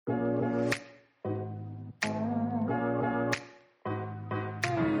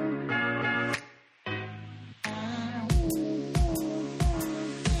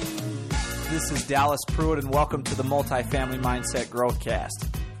This is Dallas Pruitt, and welcome to the Multifamily Mindset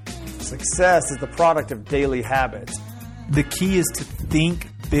Growthcast. Success is the product of daily habits. The key is to think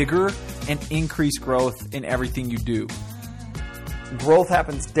bigger and increase growth in everything you do. Growth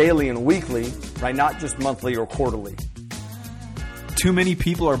happens daily and weekly, right? Not just monthly or quarterly. Too many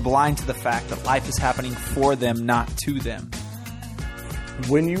people are blind to the fact that life is happening for them, not to them.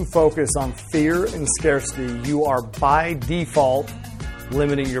 When you focus on fear and scarcity, you are by default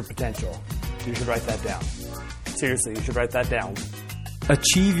limiting your potential. You should write that down. Seriously, you should write that down.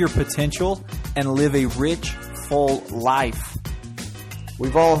 Achieve your potential and live a rich, full life.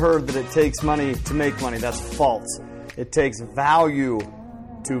 We've all heard that it takes money to make money. That's false. It takes value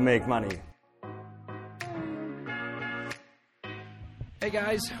to make money. Hey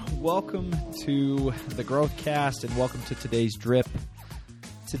guys, welcome to the Growthcast and welcome to today's drip.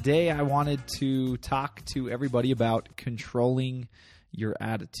 Today I wanted to talk to everybody about controlling your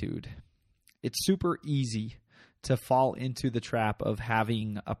attitude. It's super easy to fall into the trap of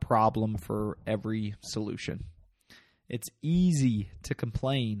having a problem for every solution. It's easy to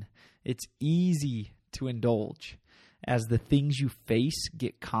complain. It's easy to indulge as the things you face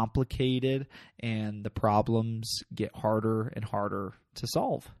get complicated and the problems get harder and harder to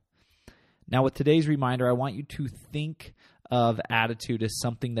solve. Now, with today's reminder, I want you to think of attitude as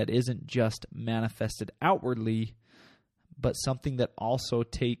something that isn't just manifested outwardly, but something that also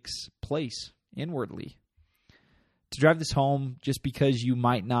takes place inwardly. To drive this home, just because you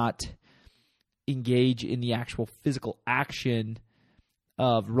might not engage in the actual physical action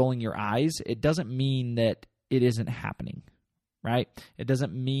of rolling your eyes, it doesn't mean that it isn't happening, right? It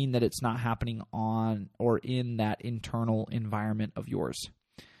doesn't mean that it's not happening on or in that internal environment of yours.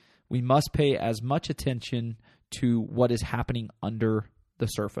 We must pay as much attention to what is happening under the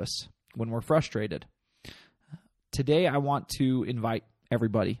surface when we're frustrated. Today, I want to invite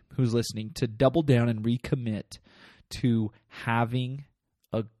everybody who's listening to double down and recommit to having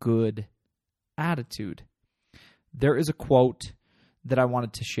a good attitude. There is a quote that I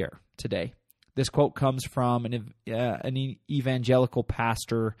wanted to share today. This quote comes from an evangelical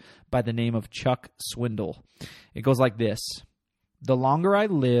pastor by the name of Chuck Swindoll. It goes like this: "The longer I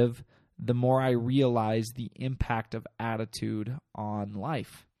live, the more I realize the impact of attitude on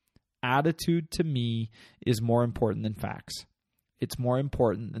life. Attitude to me is more important than facts. It's more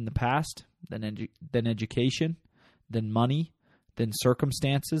important than the past, than education, than money, than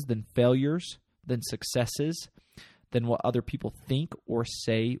circumstances, than failures, than successes, than what other people think or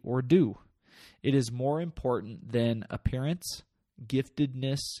say or do. It is more important than appearance,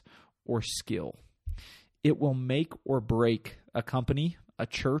 giftedness, or skill. It will make or break a company, a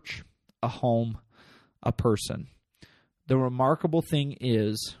church, a home, a person. The remarkable thing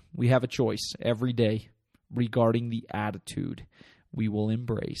is we have a choice every day regarding the attitude we will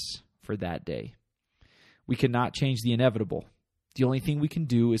embrace for that day. We cannot change the inevitable. The only thing we can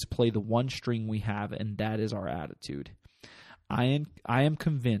do is play the one string we have, and that is our attitude. I am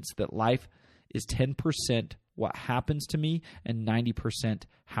convinced that life is 10% what happens to me and 90%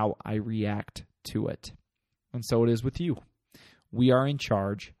 how I react to it. And so it is with you. We are in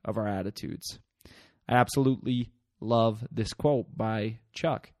charge of our attitudes." I absolutely love this quote by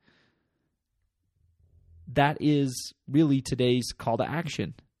Chuck. That is really today's call to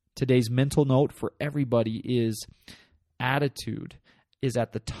action. Today's mental note for everybody is attitude is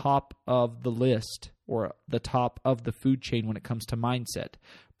at the top of the list or the top of the food chain when it comes to mindset.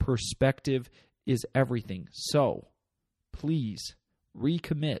 Perspective is everything. So please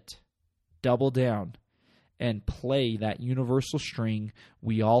recommit, double down, and play that universal string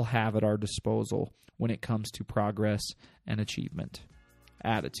we all have at our disposal when it comes to progress and achievement.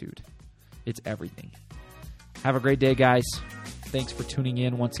 Attitude. It's everything. Have a great day, guys. Thanks for tuning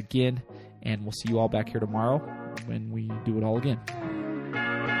in once again, and we'll see you all back here tomorrow when we do it all again.